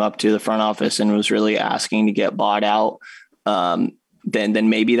came up to the front office and was really asking to get bought out. Then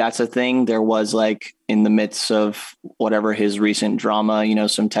maybe that's a thing. There was, like, in the midst of whatever his recent drama,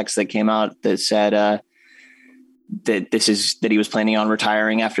 some text that came out that said that he was planning on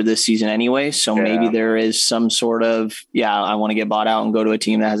retiring after this season anyway. So maybe there is some sort of, I want to get bought out and go to a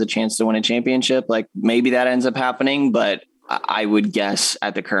team that has a chance to win a championship. Like, maybe that ends up happening, but I would guess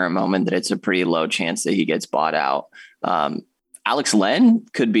at the current moment that it's a pretty low chance that he gets bought out. Alex Len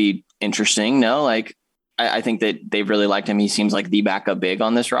could be interesting. No, like, I think that they've really liked him. He seems like the backup big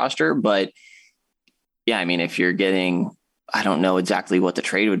on this roster, but I mean, if you're getting, I don't know exactly what the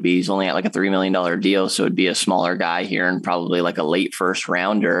trade would be. He's only at like a $3 million deal. So it'd be a smaller guy here and probably like a late first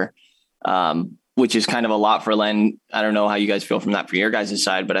rounder, which is kind of a lot for Len. I don't know how you guys feel from that for your guys'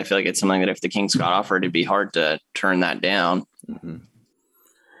 side, but I feel like it's something that if the Kings got offered, it'd be hard to turn that down. Mm-hmm.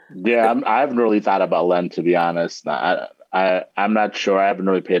 Yeah, I haven't really thought about Len, to be honest. I'm not sure. I haven't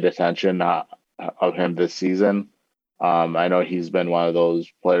really paid attention of him this season. I know he's been one of those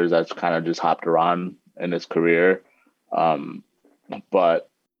players that's kind of just hopped around in his career. But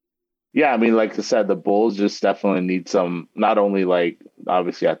I mean, like I said, the Bulls just definitely need some, not only like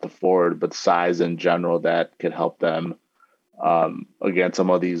obviously at the forward, but size in general that could help them against some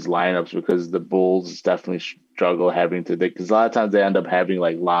of these lineups, because the Bulls definitely struggle because a lot of times they end up having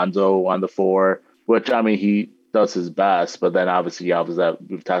like Lonzo on the 4, which, I mean, he does his best, but then obviously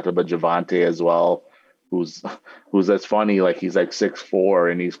we've talked about Javonte as well. who's that's funny. Like he's like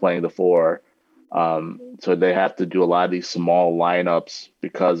 6'4" and he's playing the 4. So they have to do a lot of these small lineups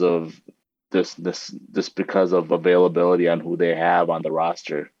because of this because of availability on who they have on the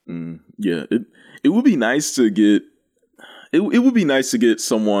roster. Yeah, it would be nice to get. It would be nice to get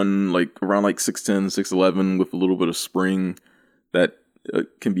someone like around like 6'10", 6'11" with a little bit of spring that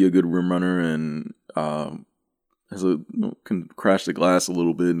can be a good rim runner and can crash the glass a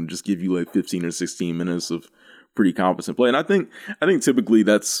little bit and just give you like 15 or 16 minutes of pretty competent play. And I think typically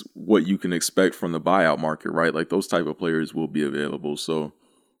that's what you can expect from the buyout market, right? Like those type of players will be available. So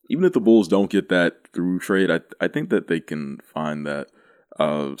even if the Bulls don't get that through trade, I think that they can find that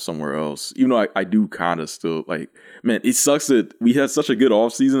somewhere else. Even though I do kind of still like, man, it sucks that we had such a good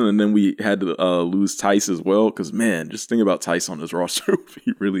offseason and then we had to lose Tice as well. Because, man, just think about Tice on this roster would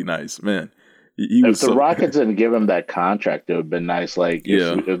be really nice, man. If the Rockets didn't give him that contract, it would have been nice. Like,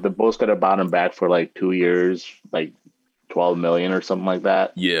 if the Bulls could have bought him back for like 2 years, like $12 million or something like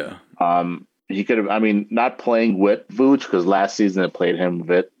that. Yeah. He could have. I mean, not playing with Vooch because last season it played him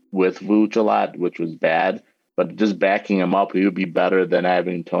with Vooch a lot, which was bad. But just backing him up, he would be better than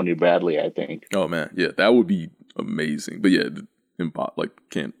having Tony Bradley, I think. Oh man, yeah, that would be amazing. But yeah, like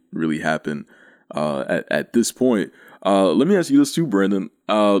can't really happen at this point. Let me ask you this too, Brandon.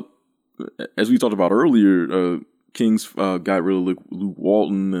 As we talked about earlier, Kings got rid of Luke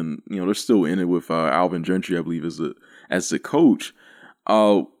Walton, and they're still in it with Alvin Gentry, I believe, as the coach.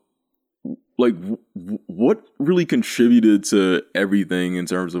 Like, what really contributed to everything in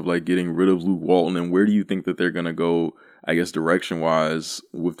terms of like getting rid of Luke Walton, and where do you think that they're gonna go, I guess, direction wise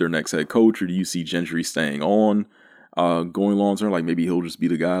with their next head coach, or do you see Gentry staying on, going long term? Like maybe he'll just be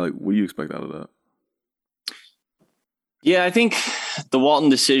the guy. Like, what do you expect out of that? Yeah, I think the Walton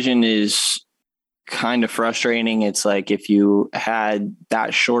decision is kind of frustrating. It's like if you had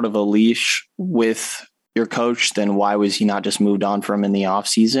that short of a leash with your coach, then why was he not just moved on from in the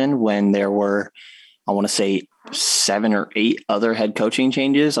offseason when there were, I want to say 7 or 8 other head coaching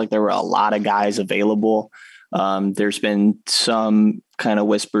changes? Like there were a lot of guys available. There's been some kind of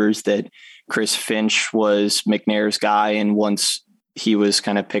whispers that Chris Finch was McNair's guy. And once he was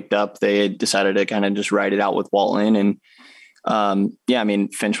kind of picked up, they had decided to kind of just ride it out with Walton. And I mean,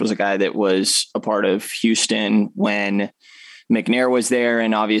 Finch was a guy that was a part of Houston when McNair was there,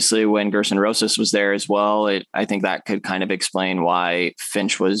 and obviously when Gerson Rosas was there as well. I think that could kind of explain why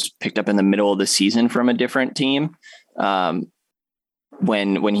Finch was picked up in the middle of the season from a different team when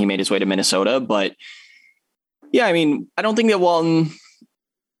he made his way to Minnesota. But yeah, I mean, I don't think that Walton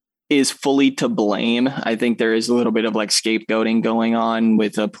is fully to blame. I think there is a little bit of like scapegoating going on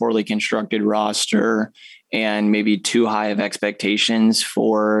with a poorly constructed roster and maybe too high of expectations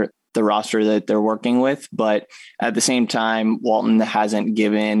for the roster that they're working with. But at the same time, Walton hasn't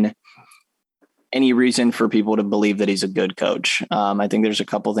given any reason for people to believe that he's a good coach. I think there's a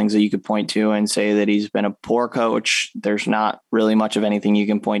couple things that you could point to and say that he's been a poor coach. There's not really much of anything you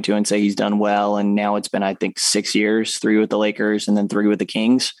can point to and say he's done well. And now it's been, I think, 6 years, 3 with the Lakers and then 3 with the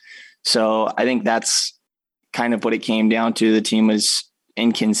Kings. So I think that's kind of what it came down to. The team was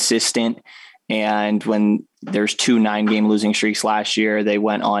inconsistent. And when there's 2 9-game losing streaks last year, they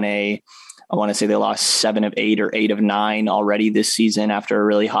went on I want to say they lost 7 of 8 or 8 of 9 already this season after a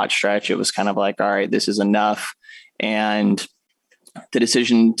really hot stretch. It was kind of like, all right, this is enough. And the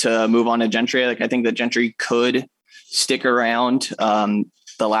decision to move on to Gentry, like I think that Gentry could stick around.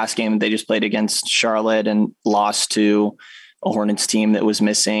 The last game they just played against Charlotte and lost to a Hornets team that was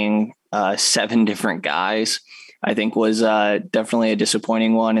missing 7 different guys, I think was definitely a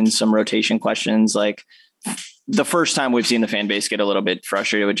disappointing one. And some rotation questions, like the first time we've seen the fan base get a little bit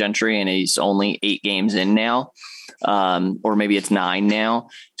frustrated with Gentry, and he's only 8 games in now, or maybe it's 9 now.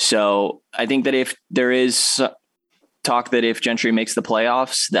 So I think that if there is talk that if Gentry makes the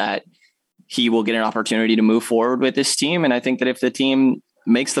playoffs, that he will get an opportunity to move forward with this team. And I think that if the team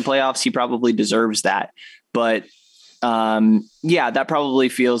makes the playoffs, he probably deserves that. But that probably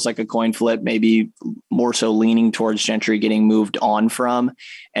feels like a coin flip, maybe more so leaning towards Gentry getting moved on from.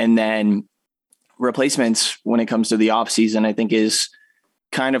 And then replacements when it comes to the off season, I think is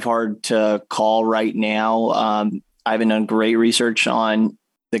kind of hard to call right now. I haven't done great research on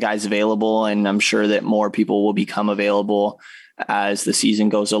the guys available, and I'm sure that more people will become available as the season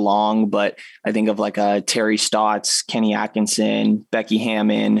goes along. But I think of like Terry Stotts, Kenny Atkinson, Becky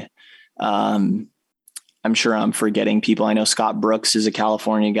Hammond. I'm sure I'm forgetting people. I know Scott Brooks is a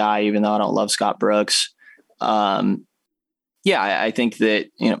California guy, even though I don't love Scott Brooks. I think that,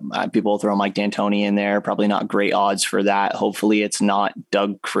 people throw Mike D'Antoni in there, probably not great odds for that. Hopefully it's not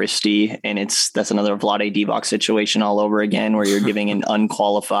Doug Christie, and that's another Vlade Divac situation all over again, where you're giving an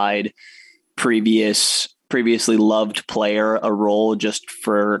unqualified previously loved player a role just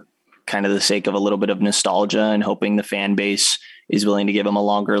for kind of the sake of a little bit of nostalgia and hoping the fan base is willing to give him a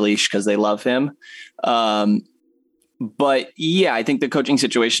longer leash because they love him. But yeah, I think the coaching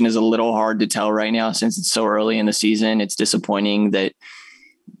situation is a little hard to tell right now since it's so early in the season. It's disappointing that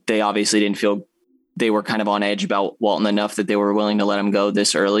they obviously didn't feel they were kind of on edge about Walton enough that they were willing to let him go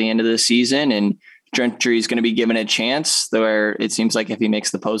this early into the season. And Gentry is going to be given a chance where it seems like if he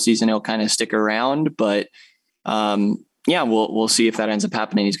makes the postseason, he'll kind of stick around. But yeah, we'll see if that ends up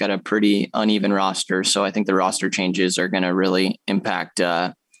happening. He's got a pretty uneven roster. So I think the roster changes are going to really impact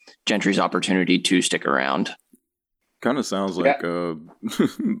Gentry's opportunity to stick around. Kind of sounds like the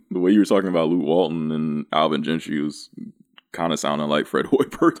way you were talking about Luke Walton and Alvin Gentry was kind of sounding like Fred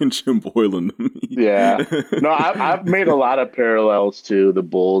Hoiberg and Jim Boylan to me. Yeah. No, I've made a lot of parallels to the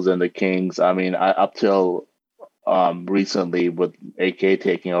Bulls and the Kings. I mean, up till recently with AK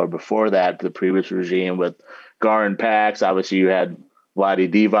taking over. Before that, the previous regime with Gar and Pax, obviously you had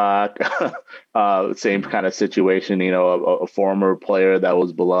Vlade Divac, same kind of situation, a former player that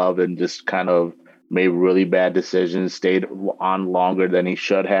was beloved and just kind of made really bad decisions, stayed on longer than he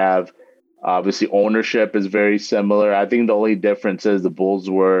should have. Obviously, ownership is very similar. I think the only difference is the Bulls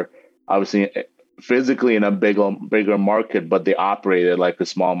were obviously physically in a bigger market, but they operated like a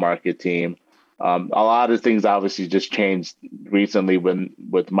small market team. A lot of things obviously just changed recently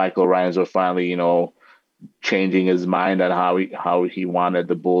with Michael Reinsdorf finally, changing his mind on how he wanted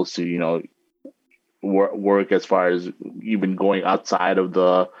the Bulls to, work as far as even going outside of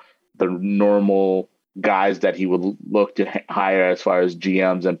the normal guys that he would look to hire as far as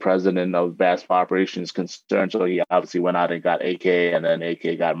GMs and president of basketball operations concerned. So he obviously went out and got AK, and then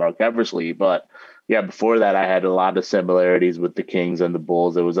AK got Mark Eversley. But yeah, before that, I had a lot of similarities with the Kings and the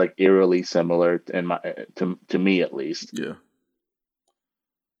Bulls. It was like eerily similar to me, at least. Yeah.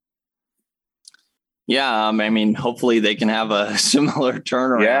 Yeah, I mean, hopefully they can have a similar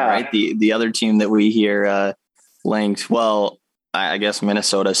turnaround, right? The other team that we hear linked, well, I guess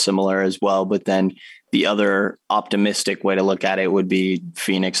Minnesota's similar as well, but then the other optimistic way to look at it would be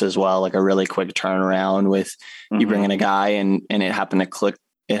Phoenix as well, like a really quick turnaround with you bring in a guy and it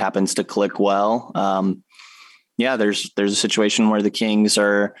happens to click well. Yeah, there's a situation where the Kings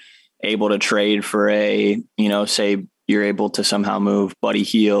are able to trade for say you're able to somehow move Buddy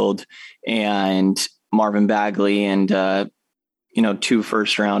Hield and Marvin Bagley and 2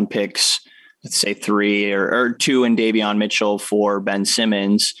 first-round picks, let's say 3 or 2 and Davion Mitchell for Ben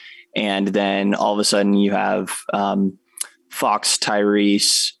Simmons. And then all of a sudden you have Fox,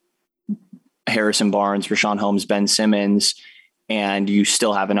 Tyrese, Harrison Barnes, Rashawn Holmes, Ben Simmons, and you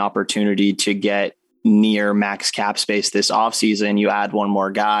still have an opportunity to get near max cap space this offseason. You add one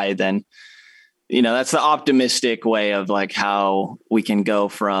more guy, then, that's the optimistic way of like how we can go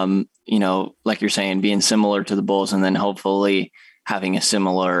from, like you're saying, being similar to the Bulls and then hopefully having a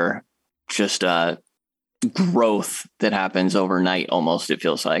similar just growth that happens overnight almost, it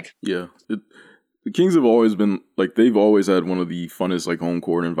feels like. Yeah. The Kings have always been like, they've always had one of the funnest like home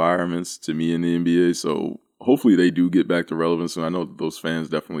court environments to me in the NBA. So hopefully they do get back to relevance. And I know those fans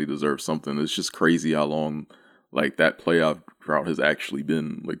definitely deserve something. It's just crazy how long like that playoff drought has actually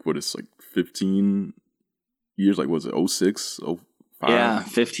been. Like what is like 15 years? Like was it 06, 05? Yeah,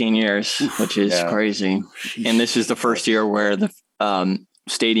 15 years, which is crazy. Sheesh. And this is the first year where the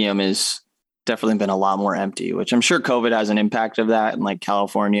stadium is definitely been a lot more empty, which I'm sure COVID has an impact of that and like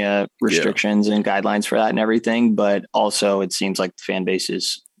California restrictions and guidelines for that and everything. But also it seems like the fan base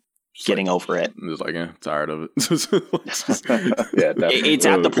is getting over it. It's like, tired of it. It's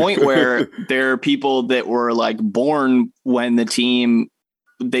at the point where there are people that were like born when the team,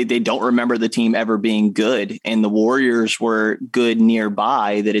 they don't remember the team ever being good. And the Warriors were good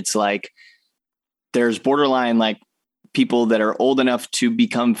nearby that it's like, there's borderline like people that are old enough to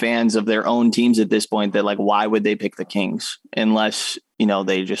become fans of their own teams at this point that like, why would they pick the Kings unless,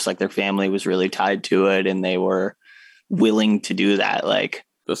 they just like their family was really tied to it and they were willing to do that. Like,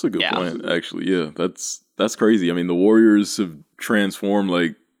 that's a good point, actually. Yeah, that's crazy. I mean, the Warriors have transformed.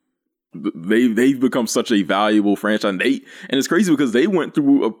 Like they've become such a valuable franchise. And it's crazy because they went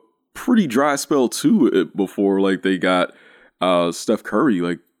through a pretty dry spell too before like they got Steph Curry.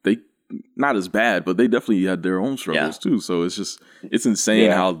 Like they not as bad, but they definitely had their own struggles too. So it's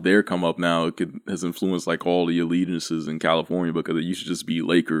insane how their come up now has influenced like all the allegiances in California because it used to just be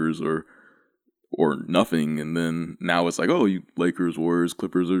Lakers or nothing, and then now it's like, oh, you Lakers, Warriors,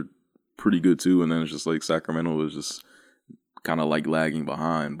 Clippers are pretty good too, and then it's just like Sacramento is just kind of like lagging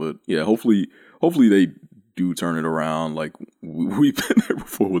behind. But yeah, hopefully they do turn it around. Like we've been there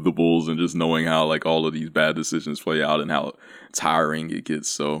before with the Bulls, and just knowing how like all of these bad decisions play out and how tiring it gets.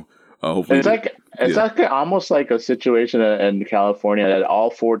 So Hopefully, it's like almost like a situation in California that all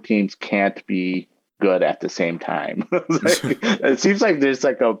 4 teams can't be good at the same time. It seems like there's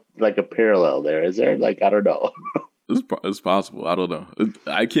like a parallel there. Is there? Like, I don't know. It's possible. I don't know.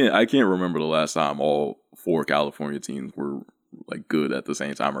 I can't remember the last time all 4 California teams were like good at the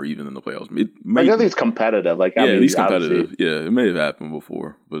same time or even in the playoffs. I guess it's competitive. Like, at least competitive. Obviously. Yeah, it may have happened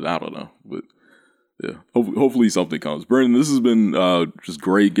before, but I don't know. But yeah, hopefully something comes. Brandon, this has been just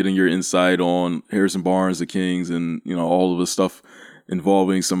great getting your insight on Harrison Barnes, the Kings, and all of the stuff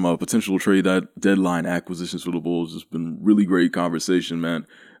involving some potential trade deadline acquisitions for the Bulls. It's been really great conversation, man.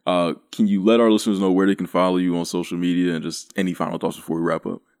 Can you let our listeners know where they can follow you on social media and just any final thoughts before we wrap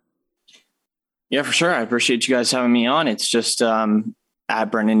up? Yeah, for sure. I appreciate you guys having me on. It's just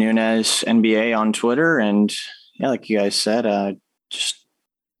at Brendan Nunez NBA on Twitter, and yeah, like you guys said, just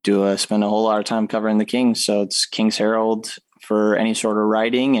spend a whole lot of time covering the Kings. So it's Kings Herald for any sort of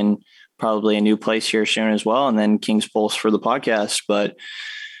writing, and probably a new place here soon as well. And then Kings Pulse for the podcast. But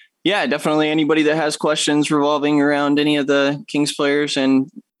yeah, definitely anybody that has questions revolving around any of the Kings players and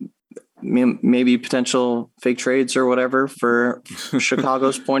maybe potential fake trades or whatever for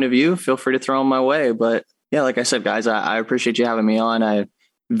Chicago's point of view, feel free to throw them my way. But yeah, like I said, guys, I appreciate you having me on. I'm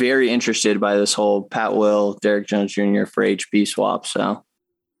very interested by this whole Pat Will, Derrick Jones Jr. for HB swap. So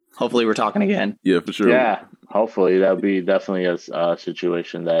hopefully we're talking again. Yeah, for sure. Yeah, hopefully that would be definitely a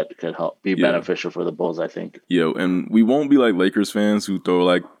situation that could help be beneficial for the Bulls, I think. Yeah, and we won't be like Lakers fans who throw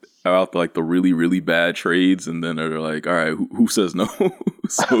like out like the really, really bad trades, and then they're like, all right, who says no?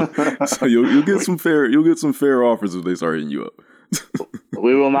 so you'll get some fair offers if they start hitting you up.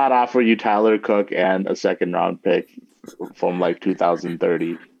 We will not offer you Tyler Cook and a 2nd round pick from like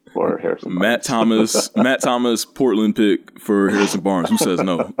 2030 for Harrison Barnes. Matt Thomas, Portland pick for Harrison Barnes. Who says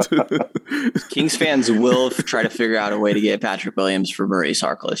no? Kings fans will try to figure out a way to get Patrick Williams for Maurice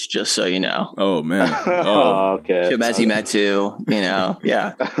Harkless, just so you know. Oh man. Okay. Chimezie Metu,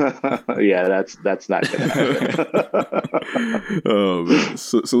 yeah. Yeah, that's not gonna happen. Oh man.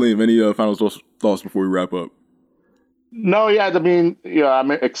 Salim, any final thoughts before we wrap up? No, yeah, I mean,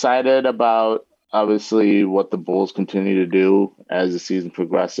 I'm excited about obviously what the Bulls continue to do as the season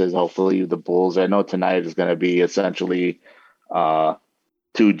progresses. Hopefully the Bulls, I know tonight is going to be essentially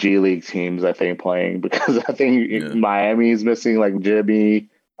 2 G League teams, I think, playing, because I think Miami's missing like Jimmy,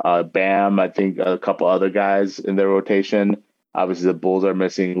 Bam, I think a couple other guys in their rotation. Obviously the Bulls are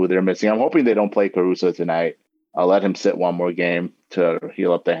missing who they're missing. I'm hoping they don't play Caruso tonight. I'll let him sit one more game to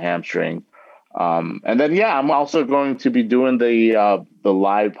heal up the hamstring. And then, I'm also going to be doing the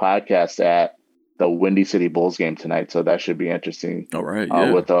live podcast at the Windy City Bulls game tonight. So that should be interesting. All right.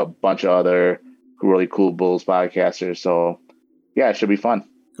 Yeah. With a bunch of other really cool Bulls podcasters. So yeah, it should be fun.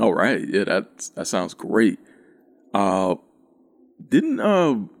 All right. Yeah, that sounds great. Who did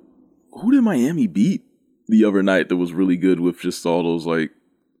Miami beat the other night that was really good with just all those like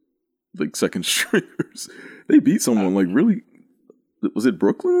second stringers? They beat someone really, was it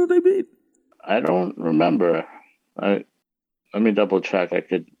Brooklyn that they beat? I don't remember. Let me double check.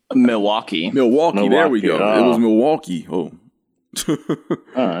 Milwaukee. There we go. It was Milwaukee. Oh,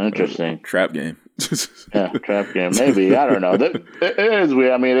 interesting. Trap game. Yeah, trap game. Maybe, I don't know. It is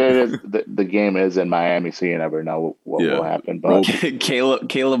weird. I mean, it is. The game is in Miami, so you never know what will happen. But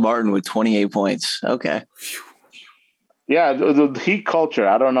Caleb Martin with 28 points. Okay. Yeah, the Heat culture.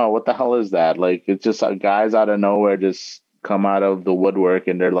 I don't know what the hell is that. Like, it's just guys out of nowhere just come out of the woodwork,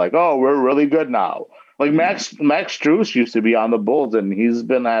 and they're like, "Oh, we're really good now." Like Max Strus used to be on the Bulls, and he's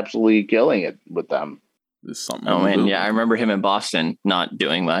been absolutely killing it with them. Oh man, yeah, I remember him in Boston not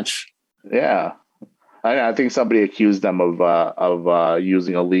doing much. Yeah, I think somebody accused them of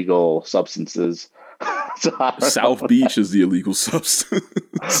using illegal substances. South Beach is the illegal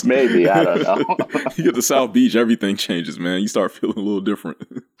substance. Maybe, I don't know. You get to South Beach, everything changes, man. You start feeling a little different.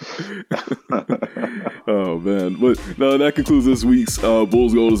 Oh man, but no, that concludes this week's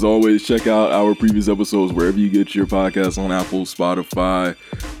Bulls Gold. As always, check out our previous episodes wherever you get your podcasts, on Apple, Spotify,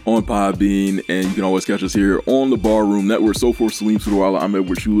 on Podbean, and you can always catch us here on the Barroom Network. So for Salim Sudawala, I'm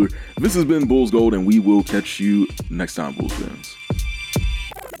Edward Schuler. This has been Bulls Gold, and we will catch you next time, Bulls fans.